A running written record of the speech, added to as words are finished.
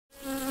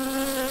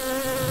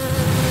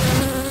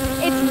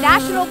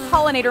National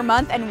Pollinator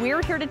Month, and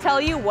we're here to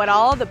tell you what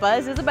all the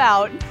buzz is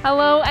about.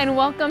 Hello and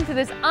welcome to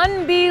this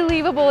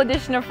unbelievable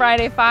edition of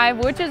Friday 5,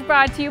 which is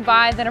brought to you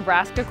by the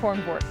Nebraska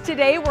Corn Board.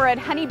 Today we're at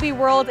Honeybee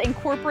World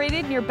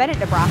Incorporated near Bennet,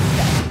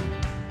 Nebraska.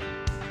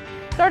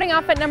 Starting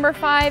off at number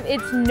 5,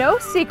 it's no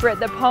secret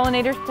that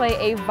pollinators play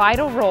a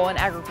vital role in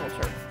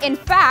agriculture. In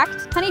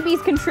fact,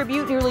 honeybees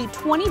contribute nearly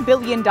 $20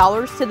 billion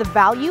to the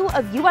value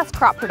of U.S.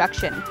 crop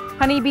production.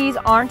 Honeybees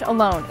aren't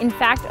alone. In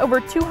fact, over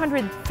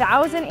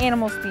 200,000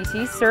 animal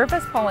species serve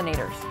as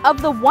pollinators.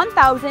 Of the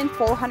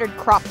 1,400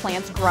 crop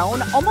plants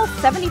grown, almost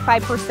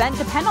 75%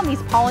 depend on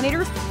these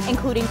pollinators,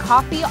 including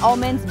coffee,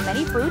 almonds,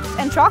 many fruits,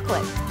 and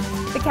chocolate.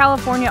 The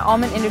California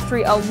almond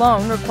industry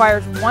alone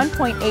requires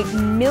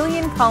 1.8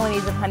 million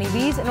colonies of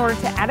honeybees in order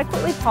to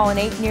adequately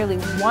pollinate nearly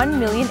 1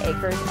 million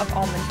acres of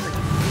almond trees.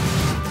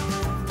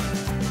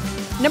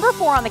 Number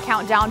 4 on the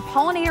countdown,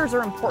 pollinators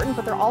are important,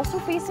 but they're also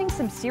facing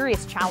some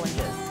serious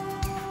challenges.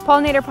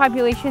 Pollinator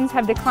populations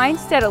have declined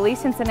steadily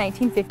since the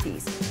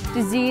 1950s.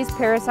 Disease,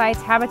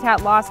 parasites,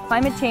 habitat loss,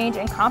 climate change,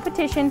 and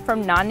competition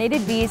from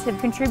non-native bees have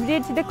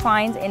contributed to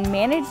declines in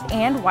managed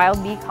and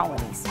wild bee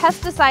colonies.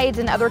 Pesticides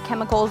and other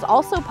chemicals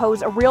also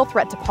pose a real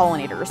threat to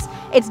pollinators.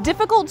 It's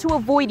difficult to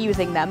avoid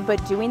using them,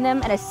 but doing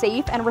them in a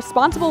safe and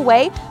responsible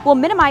way will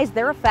minimize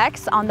their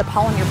effects on the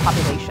pollinator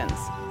populations.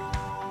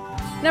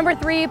 Number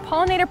 3,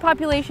 pollinator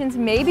populations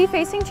may be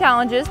facing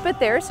challenges, but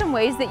there are some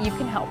ways that you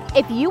can help.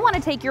 If you want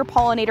to take your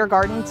pollinator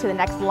garden to the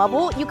next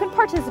level, you can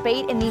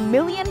participate in the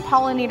Million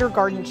Pollinator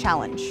Garden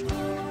Challenge.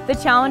 The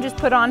challenge is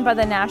put on by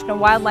the National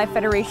Wildlife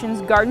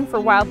Federation's Garden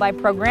for Wildlife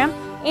program,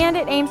 and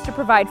it aims to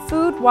provide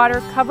food, water,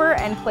 cover,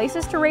 and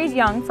places to raise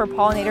young for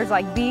pollinators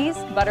like bees,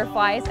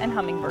 butterflies, and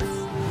hummingbirds.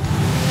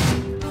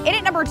 In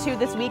at number 2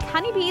 this week,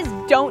 honeybees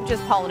don't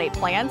just pollinate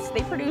plants,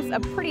 they produce a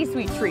pretty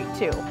sweet treat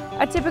too.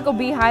 A typical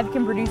beehive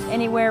can produce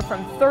anywhere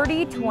from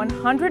 30 to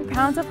 100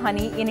 pounds of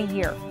honey in a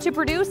year. To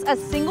produce a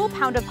single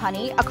pound of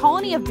honey, a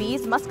colony of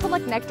bees must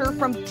collect nectar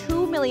from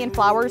 2 million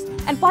flowers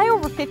and fly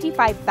over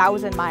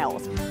 55,000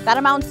 miles. That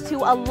amounts to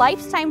a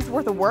lifetime's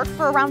worth of work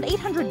for around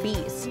 800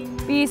 bees.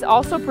 Bees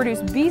also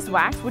produce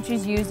beeswax, which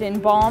is used in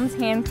balms,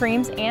 hand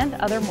creams, and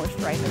other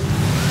moisturizers.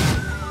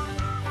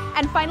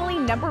 And finally,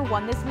 number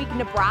 1 this week,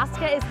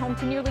 Nebraska is home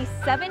to nearly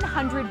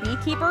 700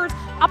 beekeepers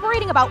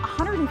operating about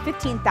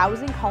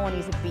 115,000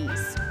 colonies of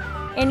bees.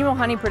 Annual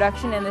honey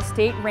production in the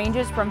state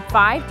ranges from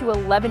 5 to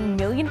 11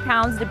 million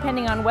pounds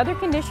depending on weather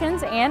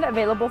conditions and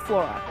available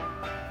flora.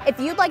 If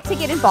you'd like to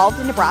get involved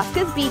in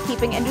Nebraska's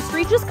beekeeping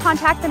industry, just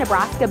contact the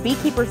Nebraska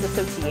Beekeepers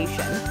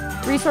Association.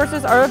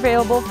 Resources are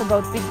available for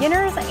both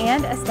beginners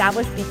and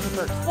established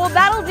beekeepers. Well,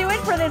 that'll do it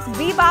for this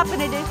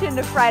Beboppin' edition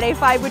of Friday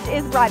 5, which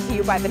is brought to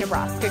you by the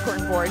Nebraska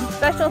Corn Board.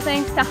 Special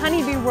thanks to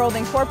Honeybee World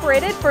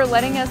Incorporated for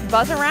letting us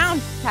buzz around.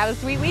 Have a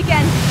sweet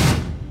weekend.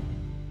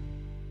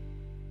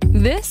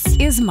 This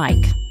is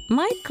Mike.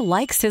 Mike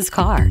likes his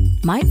car.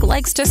 Mike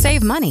likes to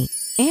save money.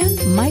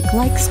 And Mike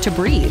likes to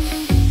breathe.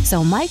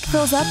 So Mike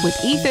fills up with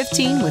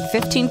E15 with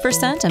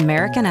 15%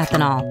 American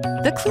ethanol.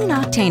 The clean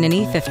octane in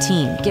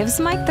E15 gives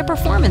Mike the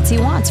performance he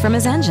wants from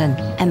his engine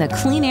and the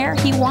clean air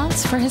he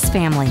wants for his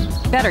family.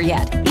 Better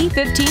yet,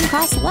 E15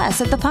 costs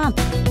less at the pump.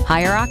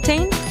 Higher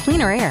octane,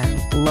 cleaner air,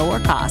 lower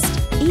cost.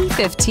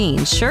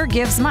 E15 sure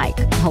gives Mike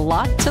a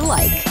lot to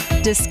like.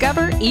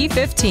 Discover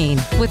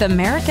E15 with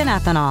American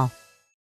ethanol.